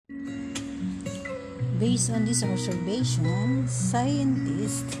Based on this observation,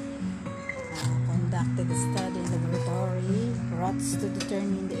 scientists conducted a study in laboratory rats to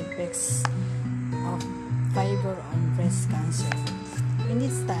determine the effects of fiber on breast cancer. In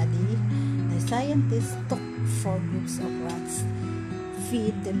this study, the scientists took 4 groups of rats,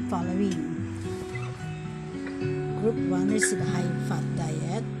 feed them following. Group 1 received a high-fat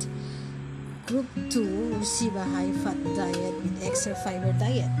diet. Group 2 received a high-fat diet with extra fiber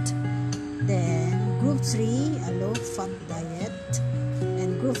diet. Then Group 3, a low-fat diet.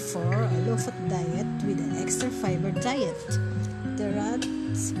 And Group 4, a low-fat diet with an extra fiber diet. The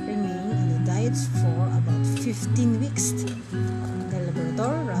rats remained on the diets for about 15 weeks. The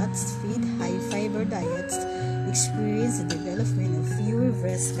laboratory rats feed high-fiber diets experienced the development of fewer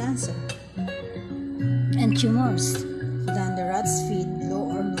breast cancer and tumors than the rats feed low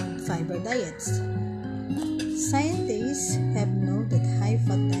or no fiber diets. Scientists have known that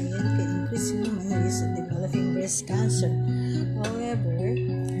high-fat diet can increase human risk of developing breast cancer. However,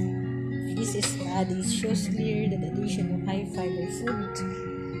 this study shows clearly that the addition of high-fiber food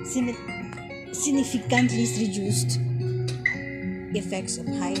significantly reduced effects of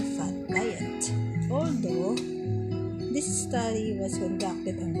high-fat diet. Although this study was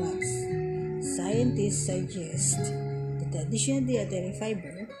conducted on rats, scientists suggest that the addition of dietary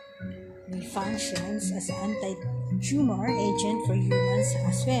fiber may function as an anti-tumor agent for humans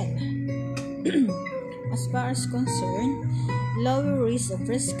as well. As far as concerned, lower risk of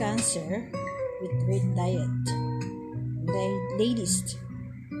breast cancer with weight diet. The latest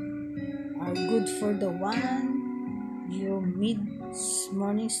are good for the one your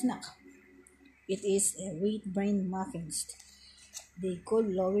mid-morning snack. It is a wheat bran muffins. They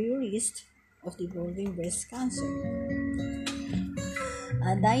could lower your risk of developing breast cancer.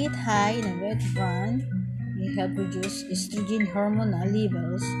 A diet high in wheat bran may help reduce estrogen hormonal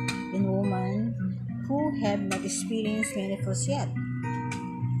levels in women who have not experienced menopause yet.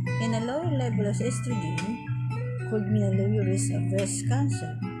 And a lower level of estrogen could mean a lower risk of breast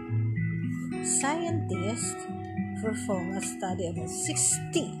cancer. Scientists performed a study of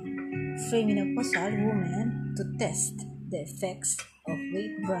 60 premenopausal women to test the effects of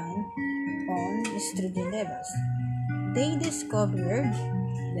wheat bran on estrogen levels. They discovered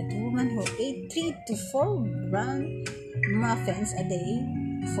that women who ate 3 to 4 bran muffins a day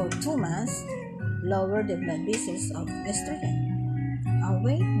for 2 months lowered the blood vessels of estrogen. A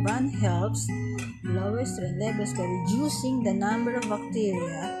wheat bran helps lower estrogen levels by reducing the number of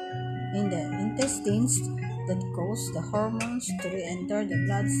bacteria in the intestines that cause the hormones to re-enter the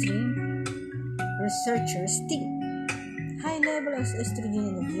bloodstream, researchers think. High levels of estrogen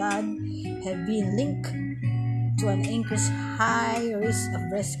in the blood have been linked to an increased high risk of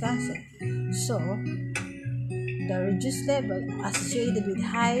breast cancer. So, the reduced level associated with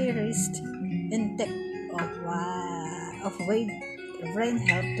high risk intake of wheat bran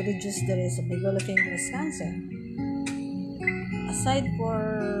help to reduce the risk of developing breast cancer. Aside for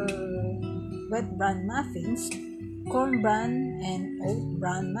wheat bran muffins, corn bran and oat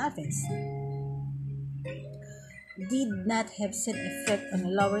bran muffins did not have same effect on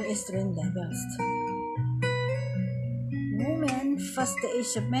lowering estrogen levels. Women past the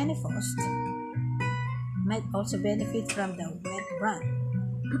age of menopause might also benefit from the wheat bran.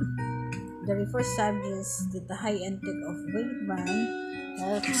 The report suggests that the high intake of wheat bran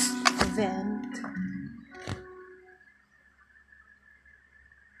helps prevent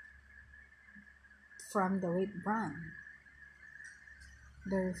from the wheat bran.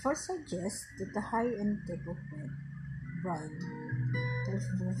 The report suggests that the high intake of wheat bran helps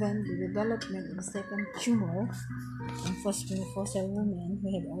prevent the development of a second tumor in postmenopausal women who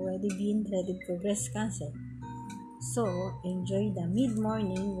have already been treated for breast cancer. So, enjoy the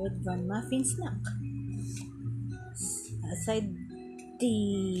mid-morning wheat bran muffin snack. Aside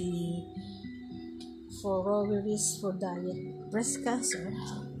for lower risk for diet breast cancer,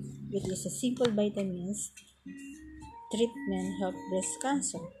 it is a simple vitamins treatment help breast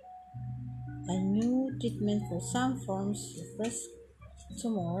cancer. A new treatment for some forms of breast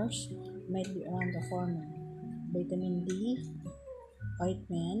tumors might be around the corner. Vitamin D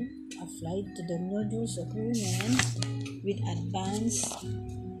ointment applied to the nodules of women with advanced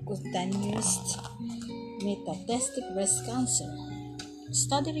cutaneous metastatic breast cancer.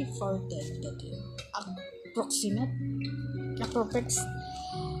 Study reported that approximately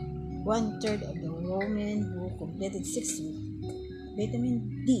 1/3 of the women who completed 6 weeks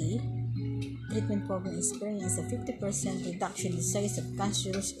vitamin D treatment program experienced a 50% reduction in the size of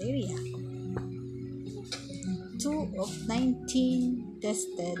cancerous area. 2 of 19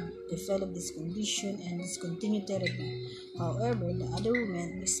 tested developed this condition and discontinued therapy. However, the other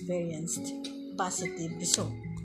women experienced positive result.